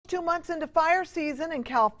2 months into fire season, and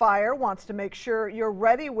Cal Fire wants to make sure you're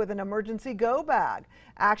ready with an emergency go bag.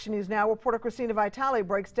 Action News Now reporter Christina Vitale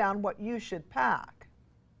breaks down what you should pack.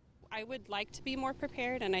 I would like to be more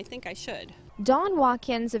prepared, and I think I should. Dawn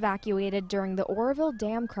Watkins evacuated during the Oroville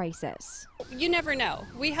Dam crisis. You never know.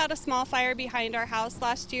 We had a small fire behind our house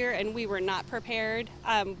last year, and we were not prepared.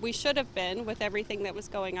 We should have been with everything that was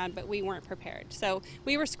going on, but we weren't prepared. So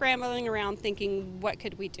we were scrambling around thinking, what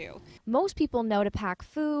could we do? Most people know to pack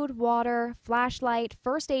food, water, flashlight,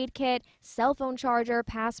 first aid kit, cell phone charger,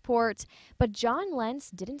 passports, but John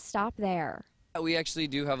Lentz didn't stop there. We actually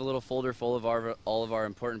do have a little folder full of all of our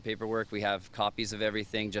important paperwork. We have copies of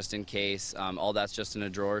everything just in case. All that's just in a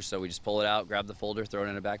drawer, so we just pull it out, grab the folder, throw it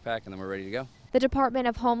in a backpack, and then we're ready to go. The Department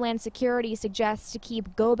of Homeland Security suggests to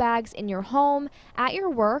keep go bags in your home, at your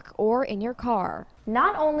work, or in your car.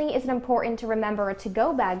 Not only is it important to remember a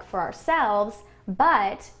to-go bag for ourselves,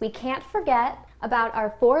 but we can't forget about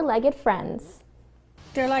our four-legged friends.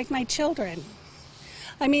 They're like my children.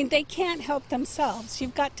 I mean, they can't help themselves.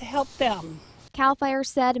 You've got to help them. Cal Fire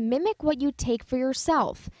said mimic what you take for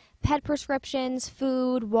yourself. Pet prescriptions,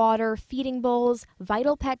 food, water, feeding bowls,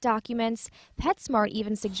 vital pet documents. PetSmart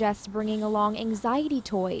even suggests bringing along anxiety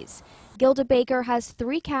toys. Gilda Baker has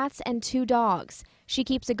 3 cats and 2 dogs. She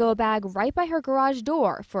keeps a go bag right by her garage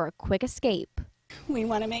door for a quick escape. We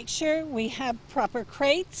want to make sure we have proper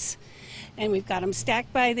crates, and we've got them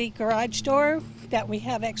stacked by the garage door, that we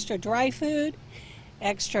have extra dry food,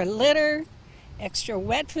 extra litter, extra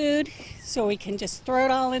wet food, so we can just throw it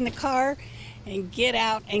all in the car and get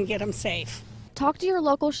out and get them safe. Talk to your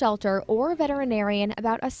local shelter or veterinarian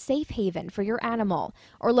about a safe haven for your animal,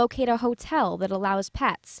 or locate a hotel that allows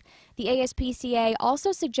pets. The ASPCA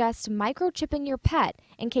also suggests microchipping your pet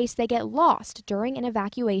in case they get lost during an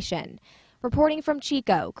evacuation. Reporting from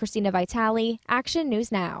Chico, Christina Vitale, Action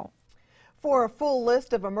News Now. For a full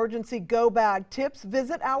list of emergency go bag tips,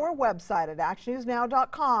 visit our website at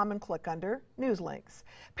actionnewsnow.com and click under News Links.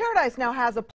 Paradise now has a